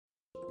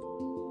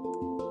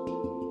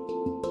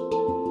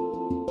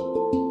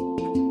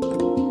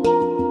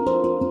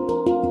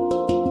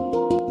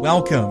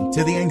Welcome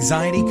to the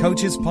Anxiety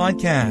Coaches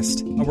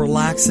Podcast, a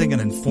relaxing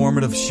and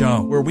informative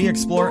show where we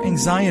explore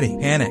anxiety,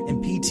 panic,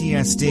 and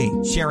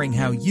PTSD, sharing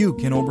how you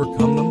can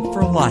overcome them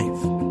for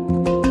life.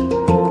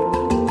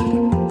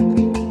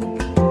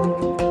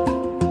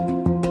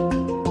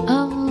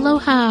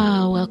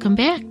 Aloha! Welcome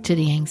back to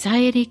the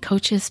Anxiety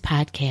Coaches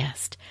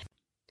Podcast.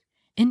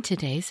 In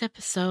today's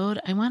episode,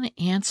 I want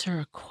to answer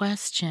a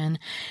question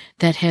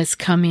that has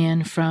come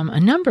in from a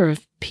number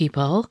of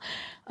people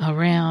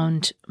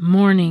around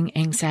morning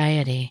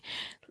anxiety.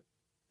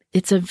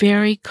 It's a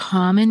very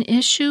common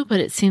issue, but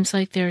it seems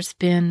like there's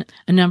been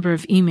a number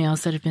of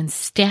emails that have been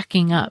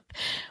stacking up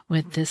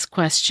with this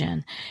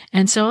question.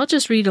 And so I'll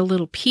just read a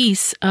little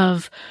piece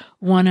of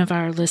one of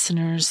our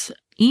listeners'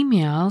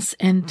 emails,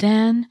 and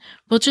then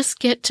we'll just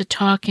get to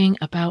talking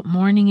about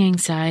morning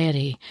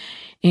anxiety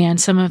and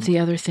some of the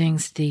other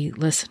things the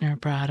listener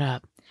brought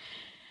up.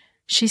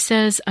 She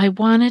says, I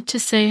wanted to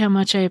say how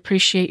much I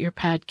appreciate your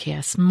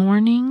podcast.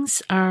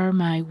 Mornings are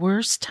my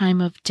worst time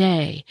of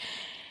day,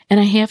 and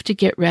I have to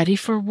get ready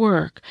for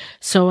work,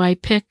 so I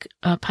pick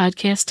a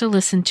podcast to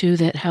listen to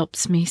that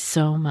helps me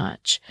so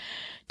much.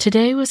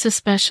 Today was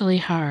especially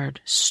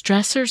hard.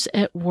 Stressors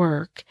at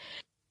work,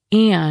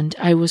 and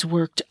I was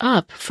worked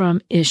up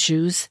from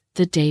issues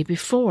the day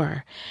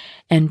before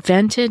and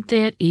vented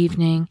that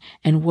evening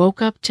and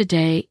woke up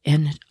today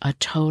in a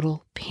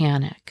total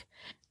panic.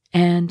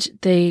 And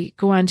they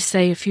go on to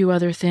say a few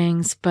other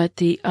things, but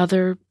the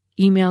other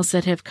emails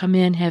that have come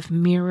in have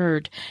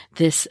mirrored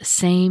this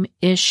same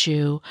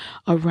issue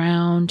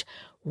around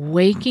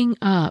waking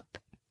up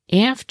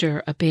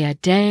after a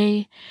bad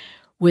day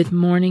with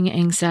morning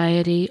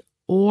anxiety,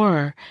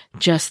 or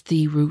just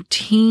the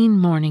routine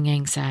morning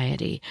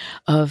anxiety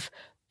of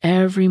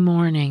every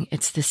morning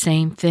it's the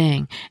same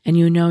thing. And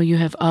you know, you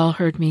have all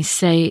heard me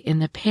say in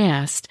the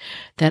past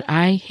that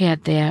I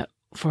had that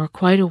for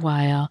quite a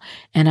while,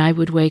 and I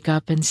would wake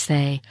up and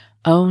say,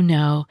 oh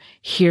no,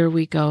 here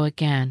we go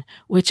again,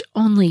 which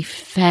only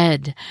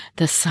fed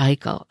the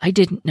cycle. I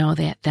didn't know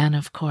that then,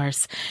 of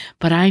course,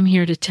 but I'm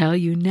here to tell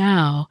you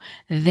now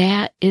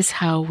that is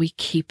how we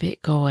keep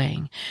it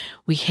going.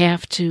 We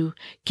have to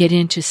get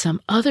into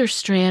some other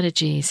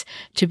strategies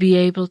to be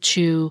able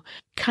to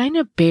kind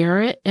of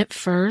bear it at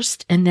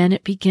first, and then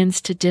it begins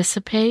to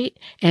dissipate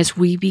as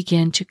we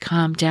begin to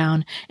calm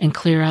down and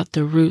clear out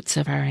the roots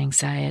of our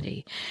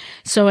anxiety.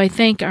 So I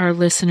thank our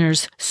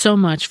listeners so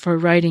much for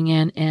writing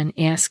in and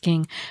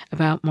asking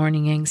about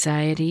morning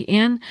anxiety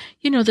and,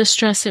 the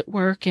stress at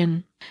work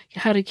and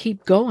how to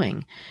keep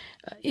going.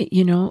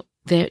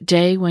 That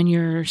day when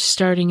you're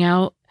starting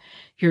out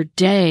your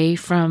day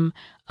from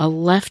a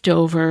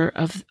leftover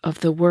of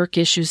the work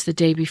issues the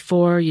day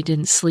before, you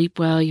didn't sleep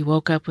well, you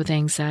woke up with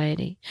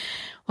anxiety.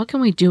 What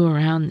can we do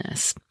around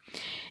this?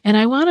 And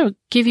I want to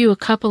give you a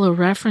couple of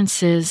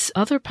references,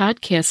 other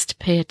podcasts to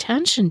pay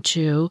attention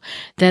to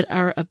that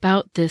are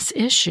about this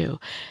issue.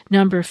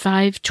 Number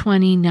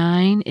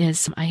 529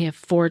 is I have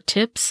 4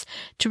 tips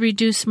to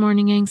reduce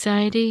morning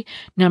anxiety.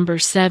 Number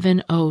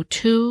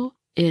 702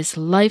 is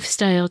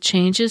lifestyle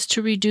changes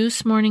to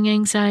reduce morning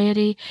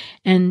anxiety.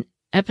 And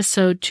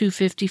Episode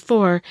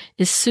 254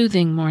 is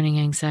soothing morning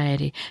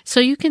anxiety.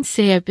 So you can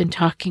see I've been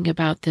talking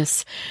about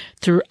this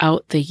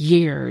throughout the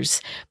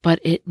years, but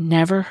it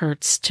never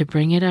hurts to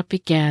bring it up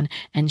again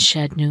and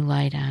shed new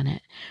light on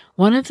it.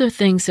 One of the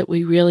things that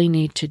we really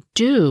need to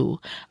do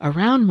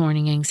around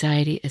morning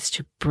anxiety is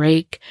to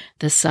break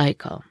the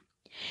cycle.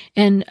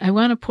 And I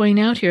want to point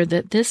out here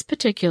that this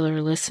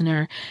particular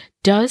listener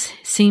does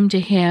seem to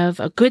have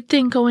a good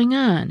thing going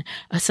on,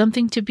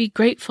 something to be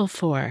grateful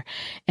for.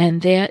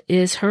 And that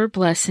is her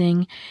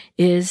blessing,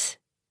 is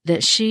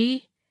that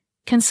she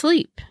can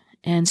sleep.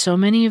 And so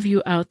many of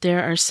you out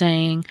there are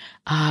saying,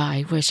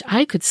 I wish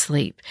I could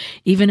sleep.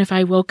 Even if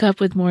I woke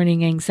up with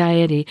morning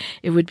anxiety,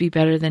 it would be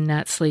better than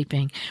not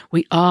sleeping.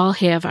 We all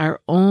have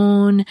our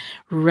own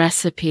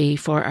recipe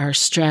for our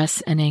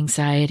stress and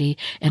anxiety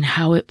and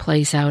how it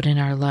plays out in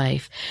our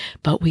life.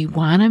 But we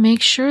want to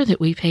make sure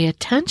that we pay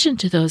attention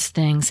to those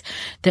things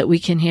that we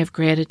can have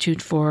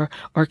gratitude for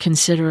or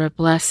consider a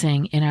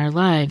blessing in our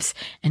lives.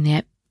 And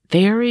that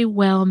very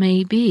well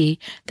may be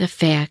the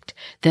fact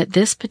that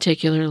this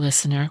particular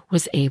listener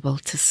was able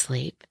to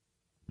sleep.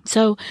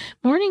 So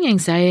morning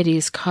anxiety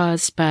is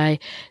caused by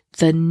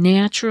the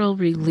natural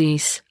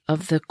release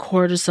of the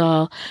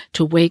cortisol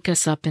to wake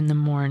us up in the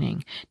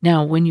morning.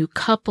 Now, when you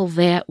couple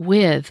that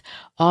with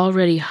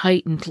already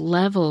heightened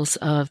levels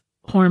of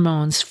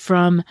hormones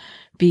from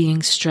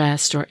being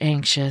stressed or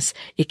anxious,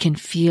 it can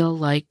feel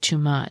like too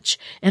much.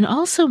 And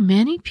also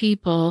many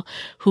people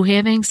who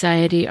have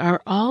anxiety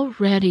are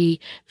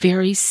already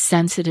very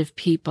sensitive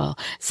people,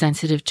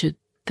 sensitive to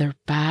their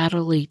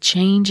bodily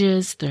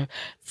changes, the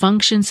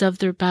functions of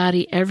their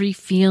body, every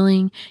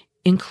feeling,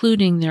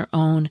 including their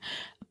own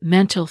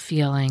mental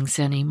feelings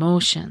and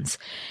emotions.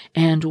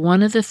 And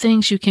one of the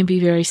things you can be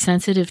very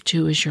sensitive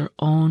to is your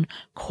own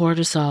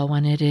cortisol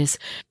when it is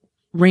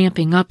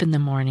ramping up in the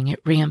morning.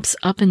 It ramps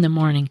up in the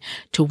morning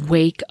to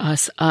wake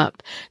us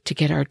up, to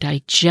get our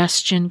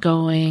digestion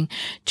going,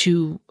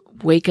 to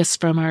wake us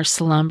from our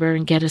slumber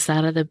and get us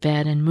out of the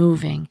bed and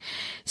moving.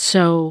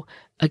 So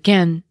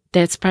again,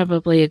 that's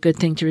probably a good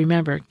thing to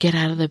remember. Get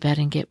out of the bed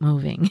and get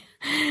moving.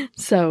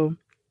 So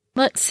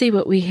let's see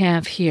what we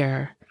have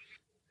here.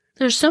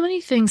 There's so many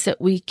things that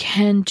we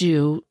can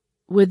do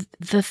with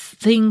the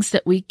things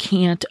that we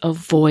can't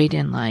avoid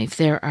in life.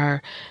 There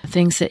are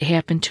things that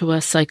happen to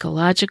us,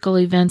 psychological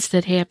events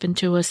that happen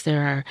to us.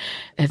 There are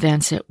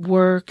events at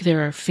work.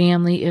 There are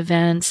family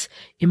events,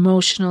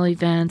 emotional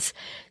events.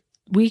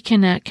 We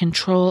cannot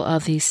control all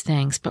these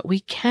things, but we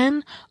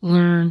can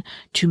learn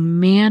to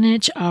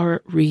manage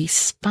our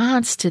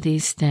response to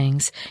these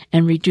things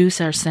and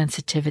reduce our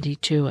sensitivity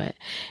to it.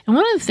 And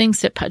one of the things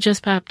that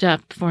just popped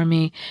up for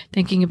me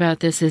thinking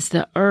about this is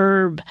the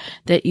herb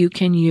that you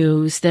can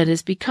use that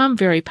has become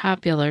very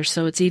popular,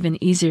 so it's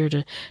even easier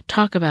to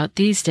talk about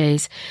these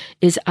days,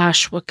 is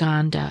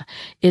ashwagandha.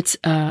 It's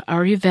an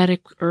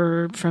Ayurvedic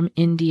herb from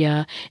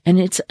India,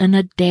 and it's an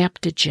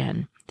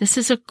adaptogen. This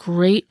is a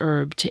great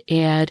herb to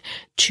add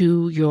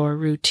to your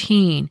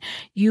routine.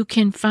 You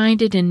can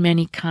find it in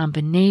many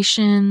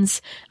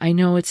combinations. I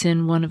know it's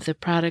in one of the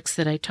products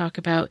that I talk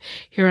about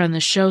here on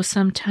the show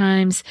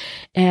sometimes,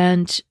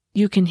 and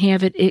you can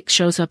have it. It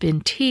shows up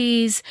in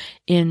teas,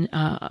 in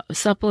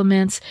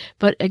supplements,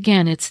 but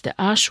again, it's the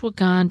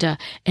ashwagandha,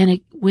 and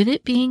with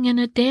it being an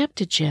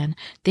adaptogen,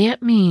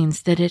 that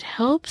means that it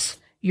helps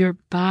your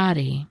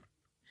body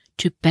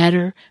to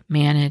better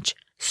manage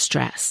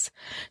stress.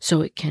 So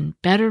it can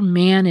better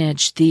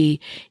manage the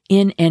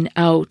in and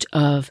out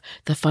of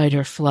the fight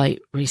or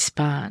flight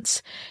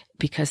response,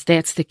 because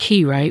that's the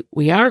key, right?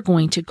 We are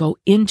going to go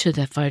into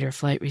the fight or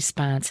flight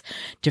response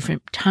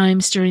different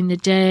times during the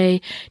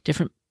day,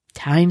 different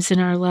times in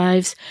our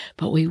lives,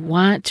 but we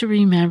want to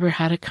remember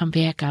how to come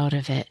back out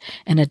of it.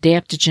 And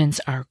adaptogens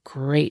are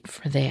great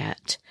for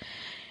that.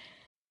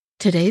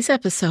 Today's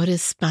episode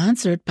is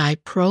sponsored by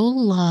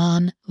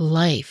Prolon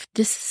Life.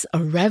 This is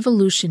a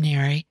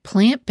revolutionary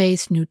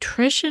plant-based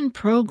nutrition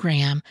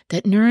program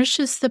that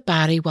nourishes the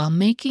body while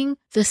making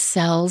the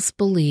cells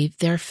believe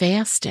they're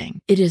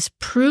fasting. It is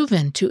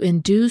proven to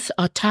induce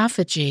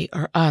autophagy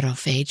or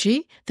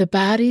autophagy, the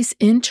body's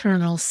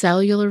internal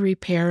cellular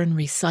repair and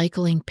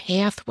recycling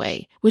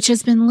pathway, which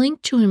has been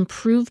linked to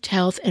improved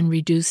health and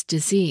reduced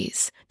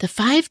disease. The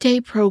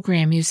 5-day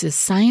program uses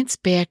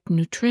science-backed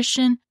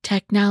nutrition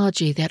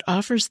technology that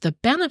offers the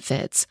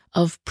benefits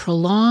of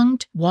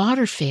prolonged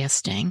water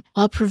fasting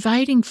while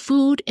providing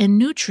food and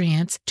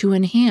nutrients to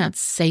enhance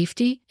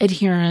safety,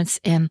 adherence,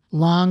 and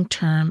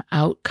long-term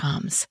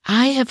outcomes.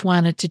 I have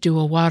wanted to do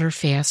a water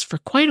fast for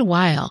quite a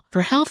while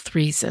for health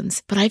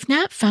reasons, but I've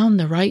not found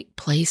the right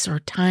place or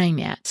time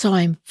yet. So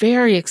I'm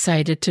very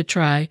excited to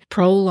try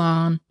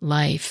Prolon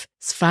Life's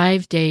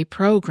 5-day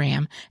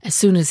program as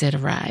soon as it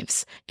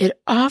arrives.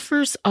 It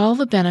offers all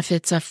the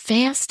benefits of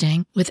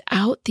fasting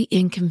without the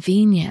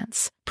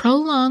inconvenience.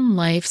 Prolon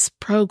Life's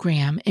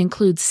program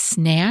includes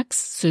snacks,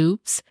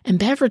 soups, and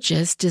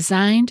beverages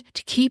designed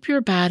to keep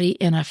your body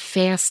in a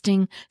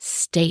fasting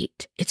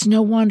state. It's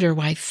no wonder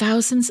why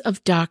thousands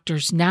of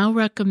doctors now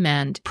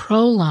recommend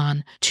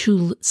Prolon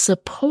to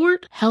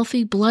support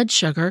healthy blood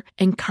sugar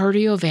and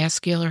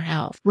cardiovascular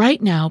health.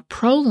 Right now,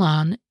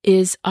 Prolon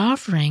is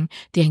offering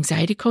the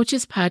Anxiety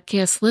Coaches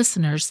Podcast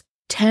listeners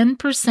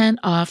 10%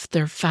 off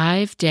their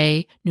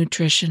 5-day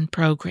nutrition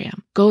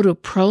program. Go to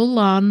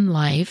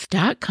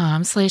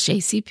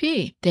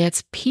prolonlife.com/ACP.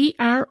 That's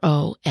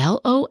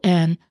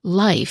PROLON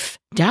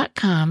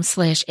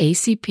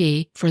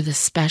life.com/ACP for the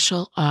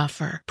special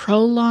offer.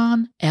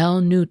 Prolon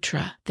L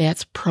Nutra.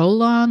 That's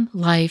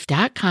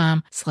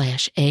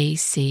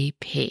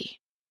prolonlife.com/ACP.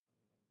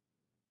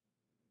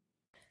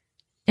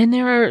 And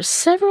there are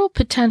several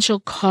potential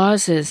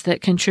causes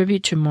that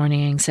contribute to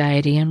morning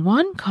anxiety, and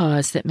one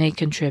cause that may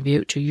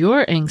contribute to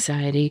your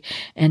anxiety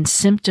and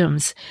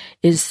symptoms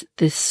is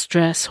the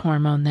stress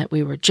hormone that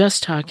we were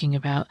just talking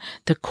about,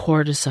 the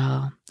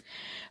cortisol.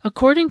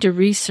 According to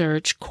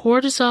research,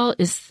 cortisol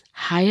is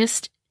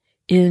highest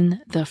in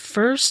the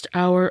first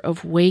hour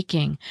of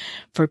waking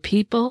for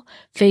people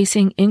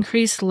facing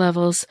increased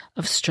levels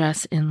of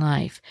stress in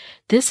life.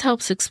 This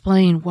helps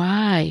explain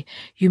why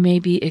you may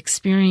be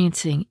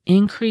experiencing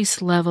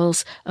increased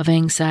levels of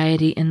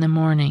anxiety in the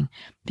morning,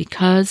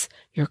 because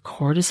your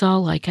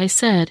cortisol, like I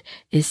said,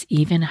 is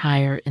even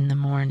higher in the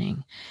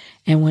morning.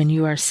 And when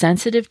you are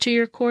sensitive to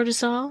your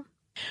cortisol,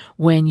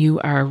 when you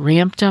are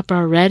ramped up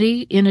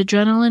already in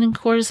adrenaline and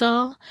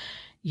cortisol,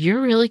 you're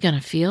really going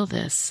to feel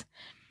this.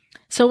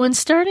 So when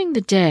starting the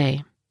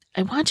day,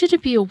 I want you to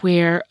be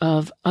aware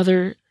of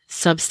other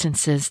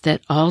substances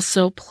that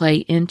also play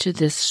into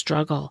this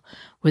struggle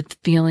with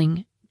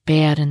feeling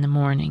bad in the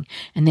morning,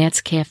 and that's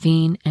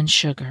caffeine and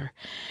sugar.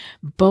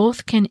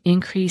 Both can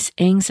increase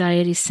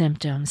anxiety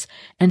symptoms,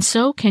 and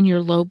so can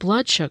your low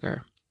blood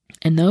sugar.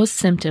 And those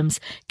symptoms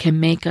can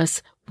make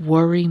us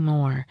worry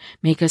more,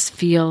 make us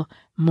feel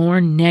more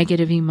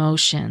negative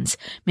emotions,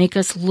 make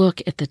us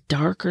look at the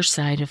darker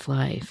side of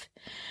life.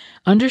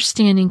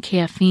 Understanding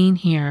caffeine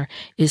here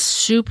is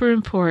super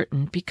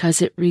important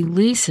because it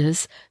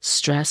releases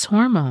stress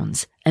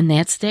hormones, and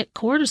that's that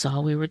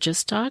cortisol we were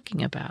just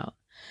talking about.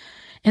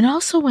 And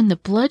also when the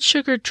blood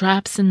sugar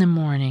drops in the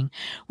morning,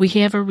 we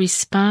have a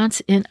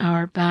response in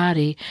our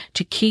body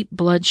to keep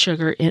blood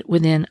sugar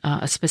within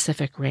a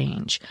specific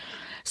range.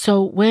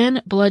 So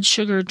when blood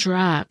sugar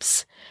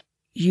drops,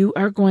 you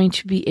are going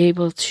to be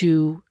able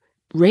to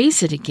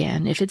raise it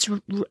again. If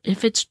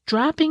it's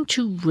dropping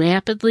too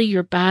rapidly,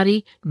 your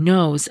body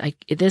knows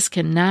this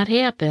cannot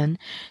happen.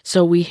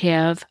 So we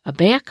have a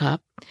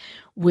backup,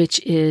 which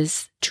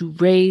is to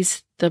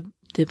raise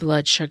the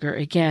blood sugar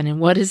again. And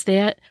what is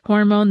that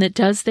hormone that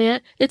does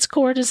that? It's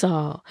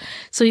cortisol.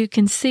 So you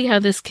can see how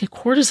this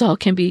cortisol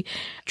can be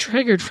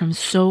triggered from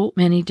so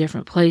many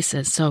different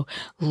places. So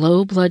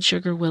low blood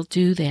sugar will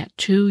do that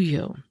to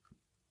you.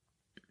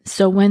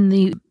 So when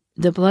the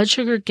blood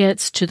sugar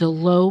gets to the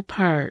low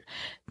part,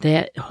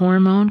 that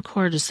hormone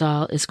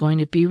cortisol is going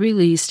to be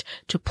released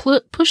to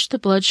push the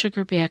blood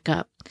sugar back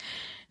up.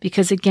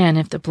 Because again,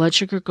 if the blood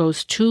sugar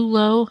goes too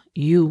low,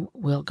 you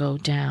will go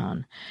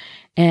down.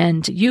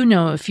 And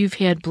if you've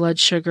had blood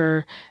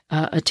sugar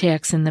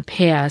attacks in the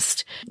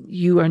past,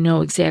 you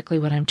know exactly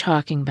what I'm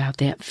talking about,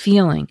 that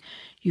feeling.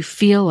 You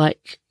feel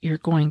like you're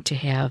going to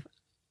have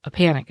a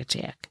panic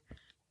attack.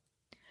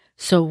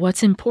 So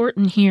what's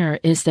important here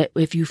is that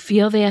if you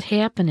feel that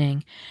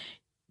happening,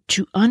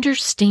 to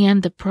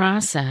understand the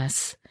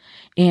process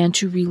and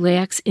to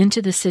relax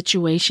into the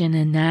situation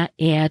and not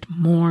add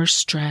more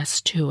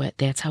stress to it.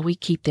 That's how we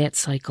keep that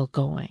cycle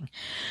going.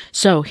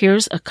 So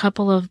here's a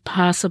couple of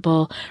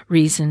possible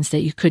reasons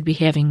that you could be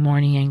having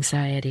morning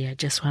anxiety. I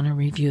just want to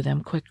review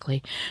them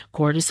quickly.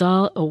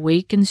 Cortisol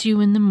awakens you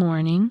in the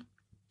morning.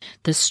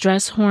 The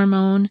stress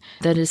hormone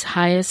that is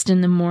highest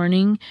in the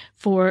morning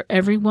for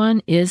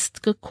everyone is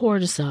the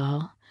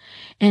cortisol.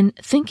 And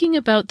thinking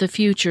about the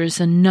future is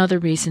another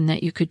reason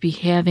that you could be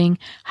having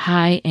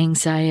high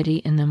anxiety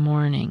in the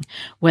morning,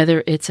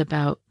 whether it's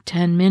about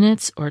 10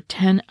 minutes or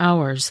 10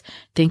 hours.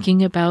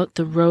 Thinking about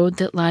the road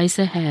that lies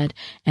ahead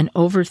and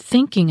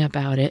overthinking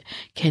about it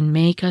can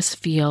make us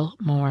feel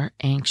more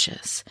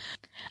anxious.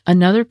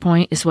 Another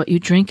point is what you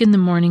drink in the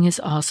morning is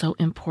also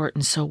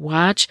important. So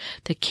watch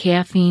the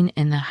caffeine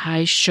and the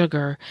high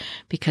sugar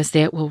because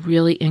that will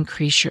really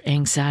increase your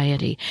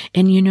anxiety.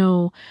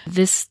 And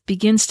this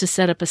begins to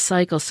set up a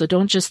cycle. So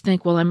don't just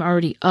think, well, I'm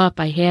already up.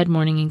 I had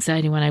morning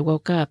anxiety when I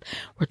woke up.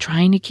 We're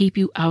trying to keep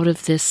you out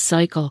of this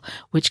cycle,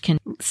 which can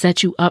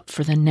set you up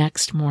for the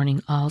next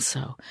morning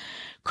also.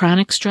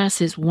 Chronic stress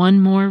is one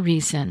more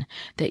reason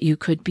that you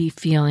could be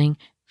feeling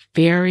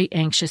very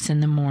anxious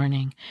in the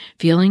morning.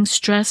 Feeling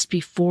stressed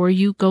before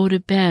you go to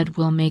bed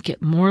will make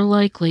it more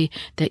likely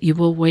that you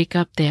will wake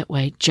up that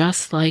way,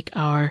 just like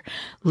our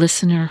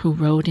listener who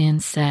wrote in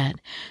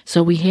said.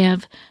 So we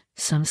have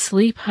some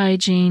sleep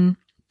hygiene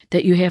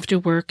that you have to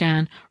work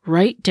on.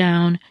 Write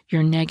down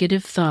your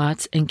negative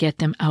thoughts and get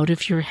them out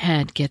of your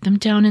head. Get them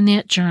down in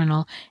that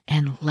journal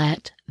and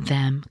let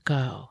them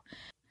go.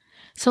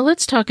 So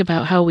let's talk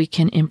about how we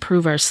can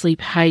improve our sleep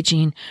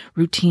hygiene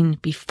routine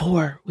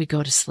before we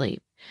go to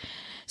sleep.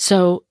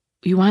 So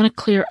you want to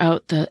clear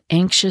out the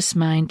anxious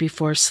mind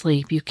before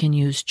sleep. You can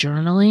use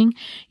journaling.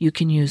 You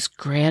can use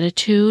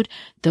gratitude.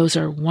 Those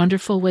are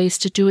wonderful ways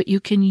to do it. You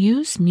can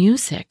use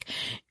music.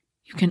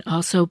 You can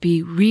also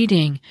be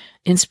reading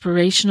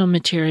inspirational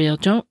material.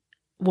 Don't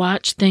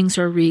watch things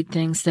or read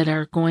things that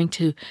are going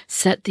to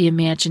set the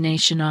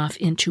imagination off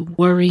into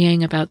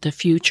worrying about the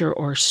future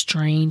or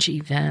strange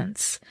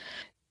events.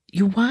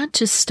 You want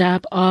to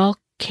stop all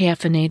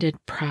caffeinated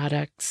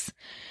products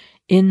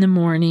in the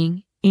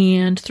morning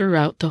and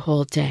throughout the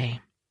whole day.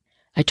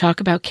 I talk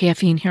about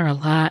caffeine here a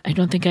lot. I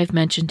don't think I've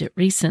mentioned it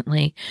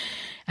recently.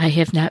 I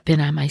have not been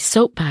on my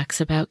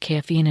soapbox about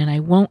caffeine, and I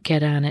won't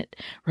get on it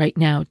right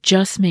now.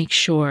 Just make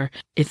sure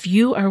if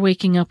you are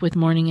waking up with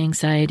morning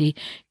anxiety,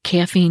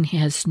 caffeine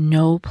has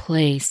no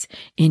place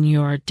in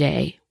your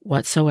day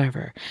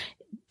whatsoever.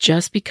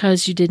 Just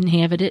because you didn't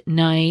have it at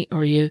night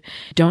or you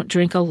don't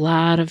drink a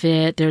lot of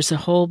it, there's a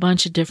whole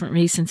bunch of different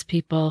reasons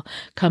people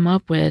come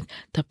up with.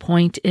 The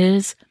point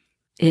is,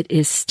 it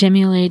is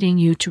stimulating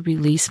you to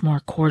release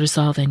more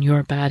cortisol than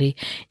your body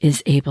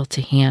is able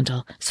to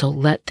handle. So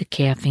let the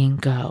caffeine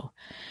go.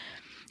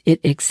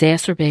 It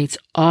exacerbates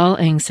all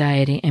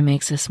anxiety and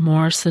makes us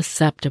more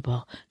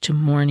susceptible to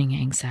morning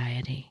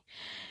anxiety.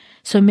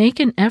 So make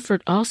an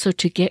effort also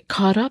to get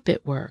caught up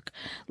at work.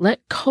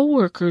 Let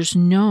coworkers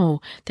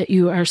know that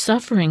you are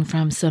suffering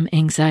from some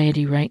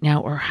anxiety right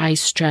now or high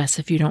stress,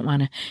 if you don't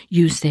want to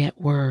use that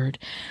word.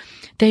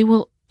 They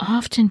will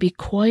often be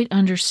quite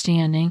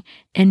understanding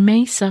and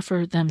may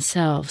suffer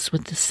themselves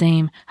with the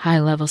same high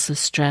levels of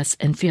stress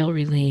and feel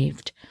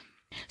relieved.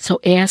 So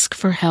ask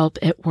for help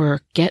at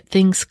work. Get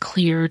things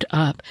cleared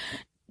up.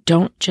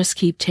 Don't just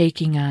keep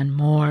taking on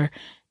more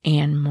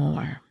and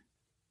more.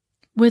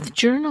 With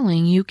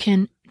journaling, you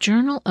can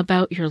journal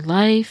about your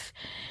life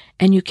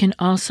and you can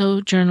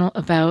also journal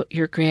about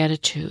your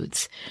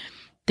gratitudes.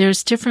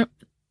 There's different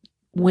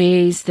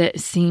ways that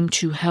seem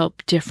to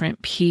help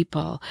different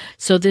people.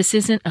 So this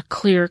isn't a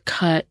clear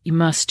cut, you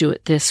must do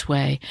it this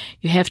way.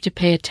 You have to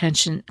pay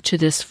attention to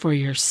this for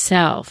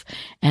yourself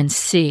and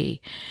see.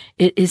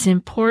 It is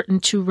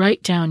important to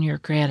write down your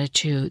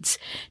gratitudes,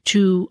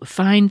 to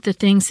find the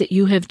things that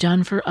you have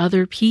done for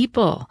other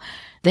people.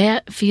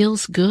 That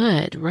feels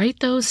good. Write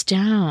those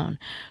down.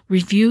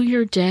 Review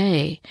your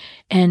day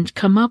and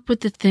come up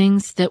with the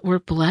things that were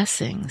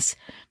blessings.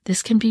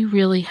 This can be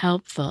really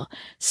helpful.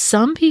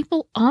 Some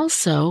people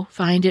also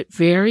find it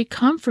very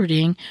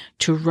comforting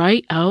to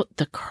write out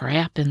the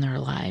crap in their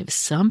lives.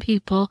 Some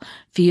people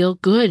feel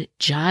good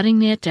jotting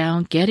that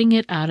down, getting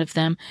it out of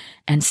them,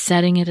 and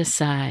setting it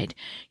aside.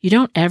 You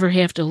don't ever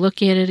have to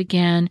look at it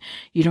again.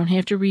 You don't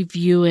have to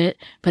review it,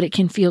 but it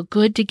can feel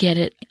good to get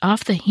it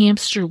off the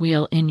hamster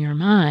wheel in your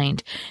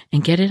mind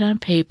and get it on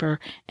paper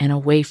and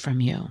away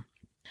from you.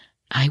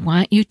 I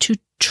want you to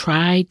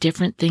try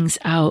different things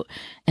out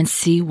and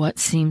see what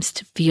seems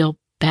to feel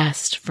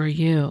best for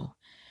you.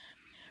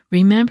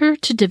 Remember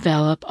to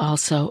develop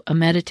also a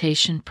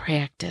meditation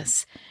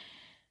practice.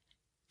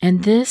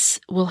 And this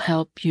will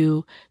help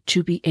you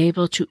to be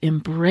able to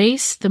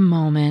embrace the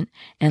moment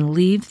and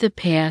leave the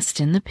past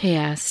in the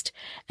past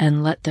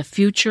and let the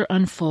future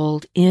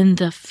unfold in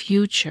the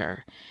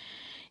future.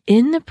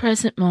 In the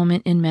present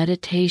moment in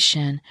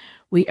meditation,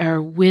 we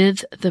are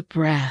with the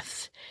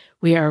breath.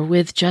 We are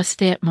with just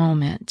that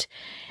moment,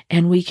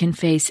 and we can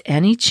face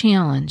any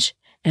challenge,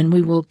 and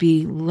we will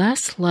be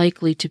less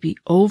likely to be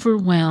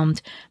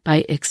overwhelmed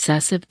by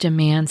excessive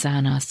demands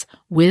on us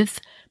with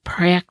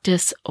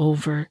practice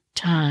over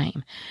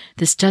time.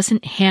 This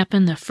doesn't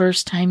happen the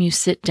first time you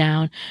sit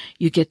down.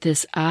 You get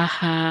this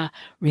aha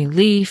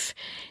relief.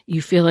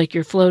 You feel like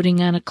you're floating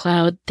on a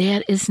cloud.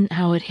 That isn't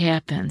how it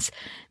happens.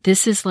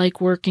 This is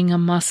like working a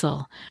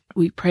muscle.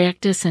 We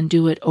practice and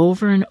do it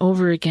over and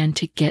over again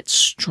to get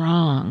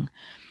strong.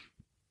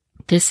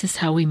 This is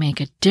how we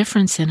make a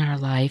difference in our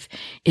life,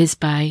 is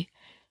by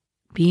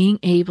being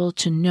able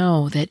to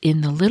know that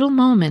in the little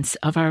moments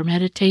of our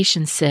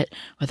meditation sit,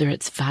 whether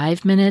it's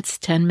 5 minutes,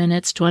 10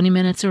 minutes, 20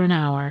 minutes, or an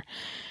hour,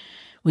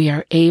 we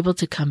are able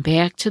to come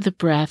back to the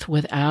breath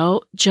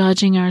without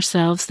judging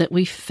ourselves that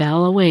we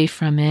fell away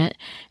from it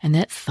and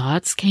that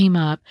thoughts came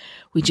up.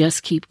 We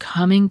just keep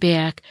coming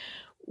back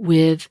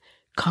with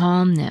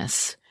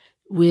calmness,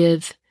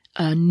 with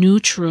a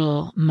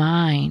neutral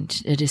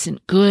mind. It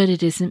isn't good,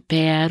 it isn't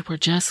bad. We're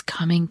just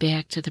coming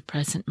back to the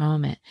present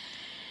moment.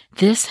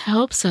 This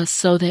helps us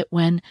so that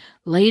when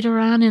later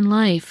on in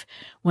life,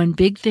 when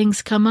big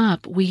things come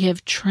up, we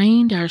have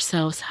trained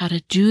ourselves how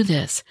to do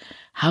this,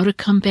 how to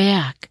come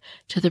back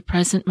to the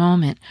present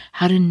moment,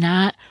 how to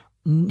not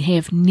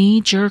have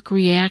knee-jerk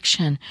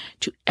reaction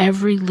to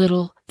every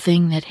little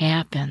thing that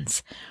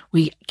happens.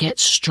 We get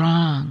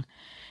strong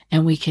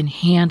and we can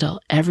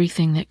handle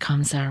everything that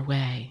comes our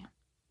way.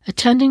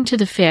 Attending to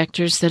the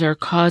factors that are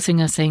causing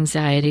us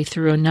anxiety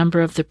through a number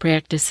of the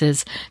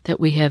practices that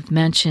we have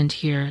mentioned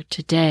here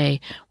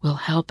today will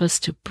help us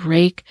to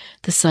break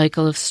the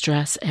cycle of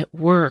stress at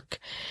work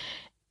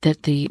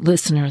that the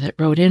listener that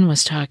wrote in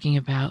was talking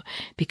about,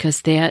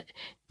 because that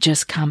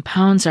just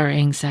compounds our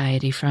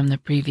anxiety from the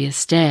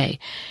previous day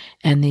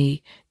and the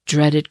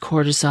dreaded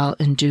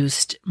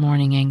cortisol-induced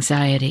morning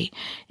anxiety.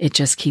 It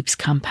just keeps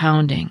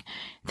compounding.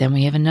 Then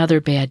we have another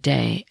bad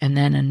day, and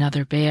then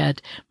another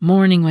bad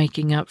morning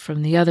waking up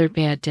from the other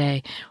bad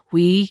day.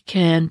 We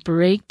can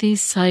break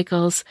these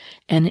cycles,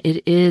 and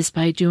it is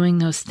by doing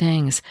those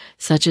things,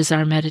 such as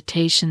our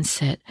meditation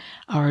sit,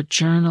 our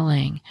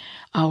journaling,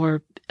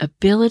 our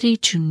ability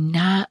to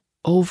not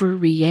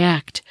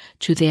overreact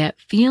to that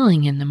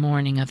feeling in the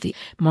morning of the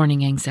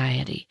morning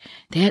anxiety.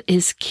 That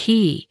is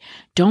key.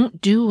 Don't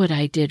do what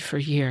I did for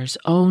years.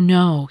 Oh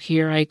no,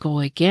 here I go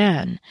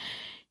again.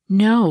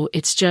 No,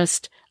 it's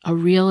just a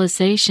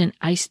realization.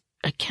 I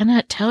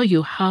cannot tell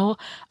you how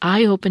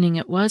eye-opening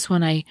it was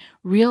when I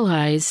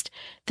realized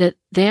that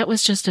that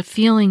was just a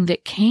feeling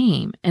that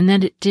came and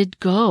then it did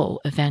go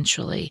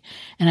eventually.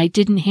 And I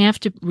didn't have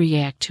to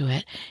react to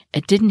it.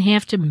 It didn't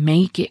have to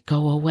make it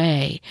go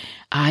away.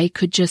 I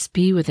could just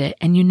be with it.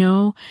 And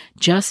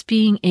just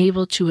being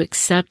able to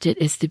accept it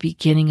is the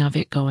beginning of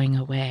it going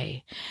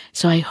away.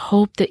 So I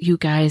hope that you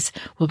guys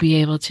will be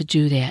able to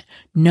do that.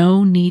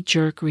 No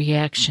knee-jerk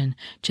reaction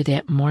to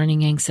that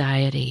morning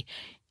anxiety.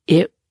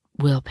 It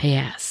will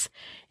pass.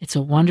 It's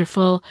a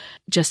wonderful,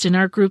 just in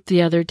our group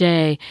the other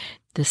day,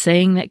 the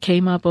saying that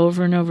came up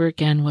over and over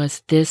again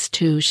was, this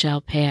too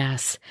shall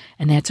pass.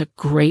 And that's a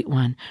great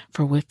one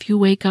for if you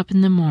wake up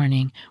in the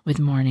morning with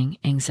morning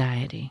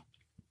anxiety.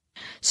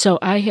 So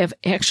I have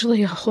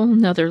actually a whole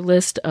nother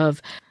list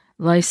of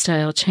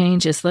lifestyle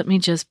changes. Let me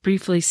just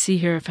briefly see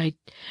here if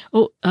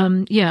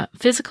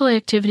physical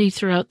activity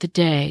throughout the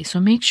day. So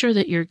make sure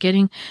that you're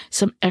getting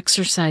some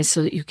exercise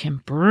so that you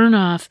can burn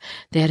off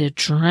that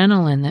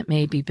adrenaline that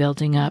may be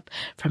building up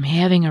from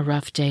having a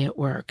rough day at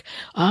work.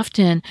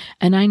 Often,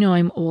 and I know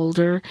I'm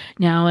older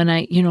now, and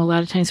a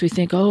lot of times we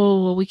think,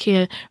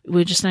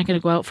 we're just not going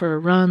to go out for a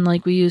run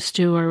like we used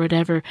to or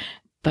whatever.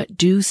 but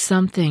do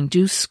something,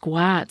 do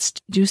squats,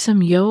 do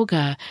some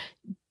yoga,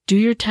 do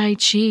your Tai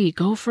Chi,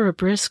 go for a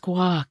brisk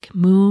walk,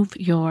 move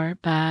your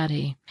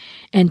body.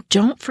 And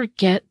don't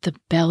forget the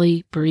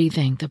belly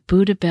breathing, the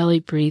Buddha belly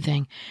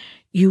breathing.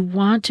 You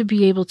want to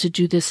be able to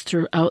do this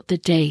throughout the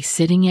day,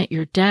 sitting at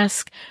your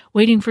desk,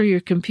 waiting for your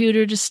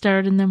computer to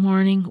start in the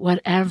morning,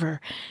 whatever.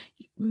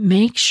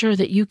 Make sure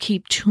that you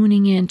keep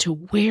tuning in to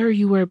where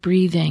you are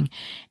breathing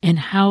and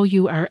how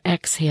you are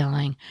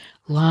exhaling.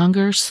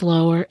 Longer,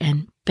 slower,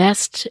 and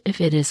best if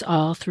it is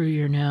all through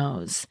your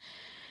nose.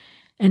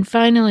 And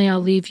finally,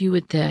 I'll leave you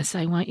with this.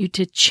 I want you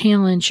to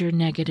challenge your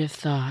negative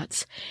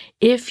thoughts.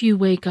 If you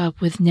wake up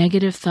with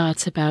negative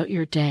thoughts about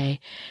your day,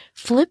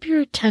 flip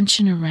your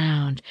attention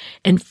around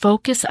and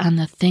focus on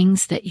the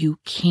things that you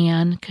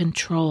can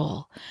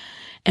control.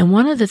 And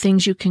one of the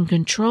things you can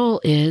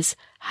control is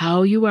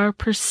how you are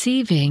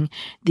perceiving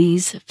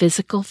these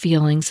physical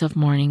feelings of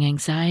morning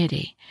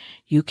anxiety.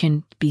 You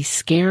can be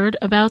scared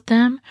about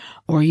them,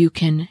 or you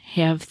can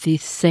have the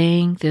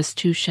saying, "This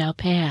too shall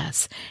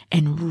pass,"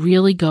 and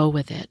really go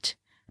with it.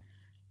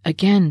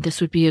 Again,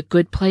 this would be a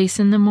good place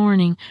in the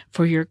morning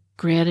for your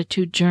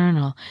gratitude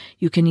journal.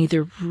 You can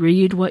either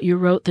read what you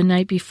wrote the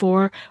night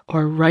before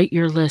or write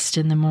your list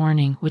in the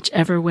morning,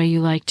 whichever way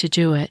you like to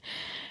do it.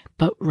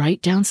 But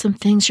write down some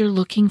things you're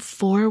looking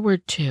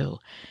forward to.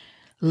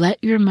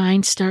 Let your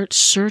mind start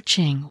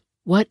searching.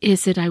 What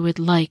is it I would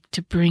like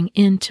to bring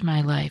into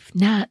my life?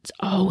 Not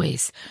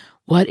always,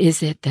 what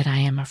is it that I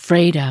am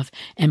afraid of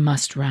and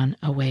must run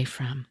away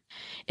from?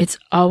 It's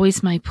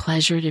always my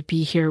pleasure to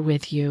be here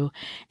with you.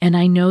 And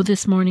I know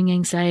this morning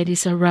anxiety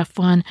is a rough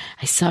one.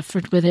 I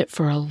suffered with it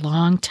for a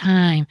long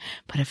time.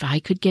 But if I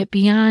could get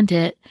beyond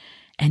it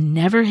and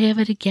never have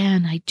it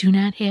again, I do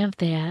not have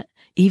that.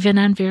 Even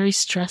on very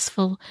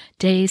stressful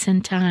days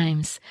and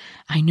times,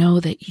 I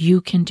know that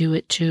you can do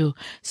it too.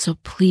 So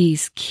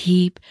please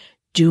keep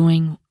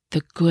doing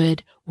the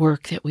good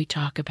work that we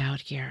talk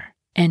about here.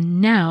 And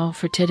now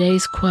for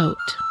today's quote.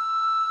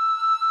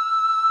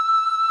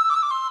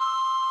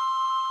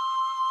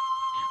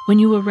 When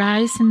you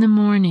arise in the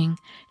morning,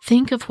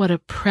 think of what a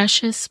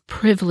precious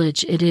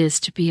privilege it is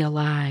to be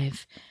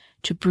alive,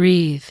 to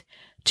breathe,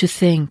 to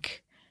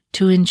think,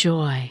 to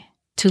enjoy,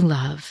 to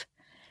love.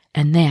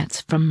 And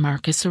that's from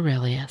Marcus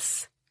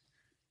Aurelius.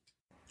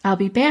 I'll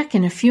be back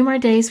in a few more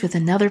days with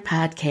another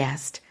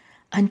podcast.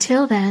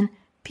 Until then,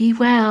 be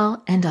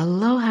well and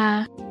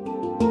aloha.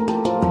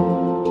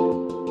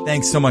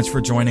 Thanks so much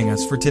for joining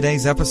us for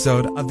today's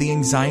episode of the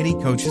Anxiety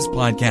Coaches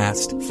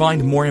Podcast.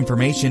 Find more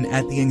information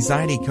at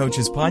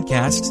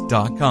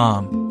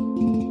theanxietycoachespodcast.com.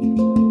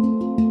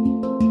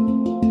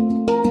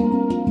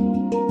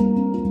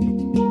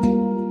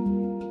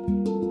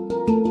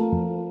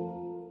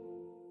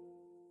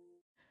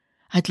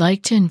 I'd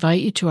like to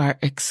invite you to our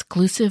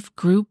exclusive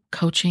group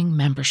coaching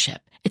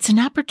membership. It's an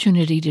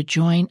opportunity to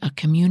join a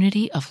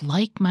community of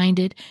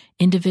like-minded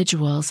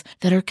individuals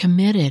that are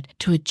committed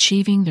to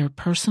achieving their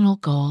personal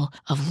goal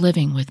of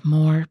living with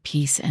more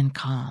peace and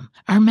calm.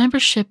 Our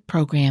membership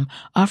program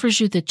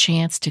offers you the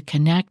chance to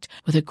connect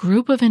with a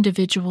group of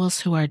individuals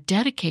who are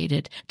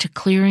dedicated to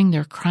clearing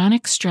their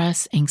chronic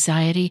stress,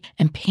 anxiety,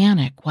 and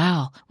panic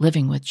while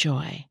living with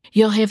joy.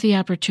 You'll have the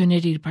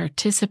opportunity to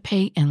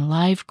participate in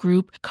live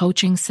group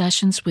coaching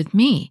sessions with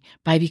me.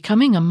 By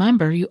becoming a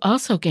member, you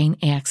also gain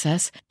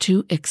access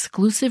to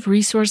exclusive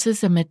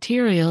resources and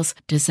materials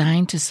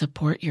designed to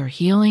support your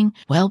healing,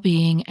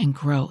 well-being, and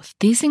growth.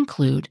 These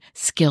include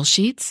skill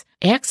sheets,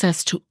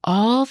 access to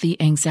all the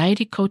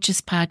Anxiety Coaches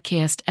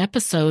Podcast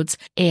episodes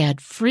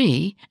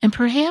ad-free, and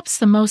perhaps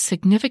the most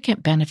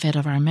significant benefit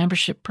of our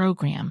membership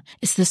program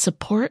is the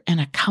support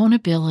and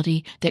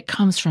accountability that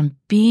comes from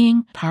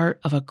being part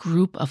of a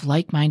group of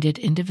like-minded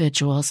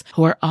individuals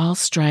who are all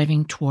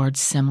striving towards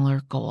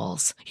similar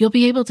goals. You'll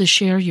be able to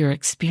share your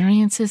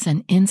experiences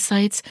and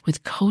insights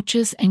with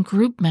coaches and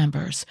group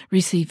members,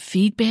 receive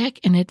feedback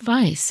and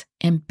advice,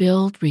 and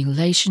build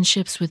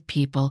relationships with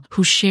people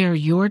who share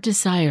your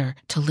desire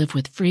to live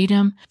with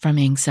freedom from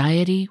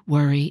anxiety,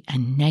 worry,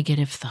 and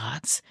negative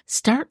thoughts.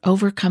 Start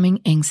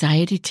overcoming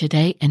anxiety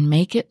today and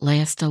make it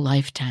last a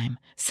lifetime.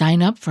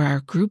 Sign up for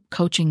our group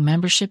coaching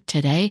membership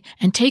today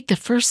and take the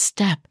first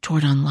step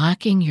toward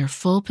unlocking your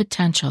full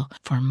potential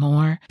for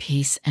more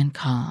peace and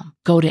calm.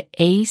 Go to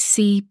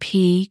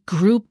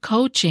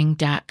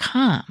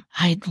acpgroupcoaching.com.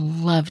 I'd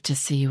love to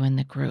see you in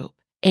the group.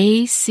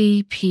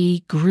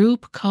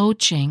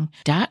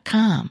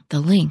 acpgroupcoaching.com. The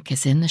link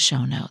is in the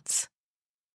show notes.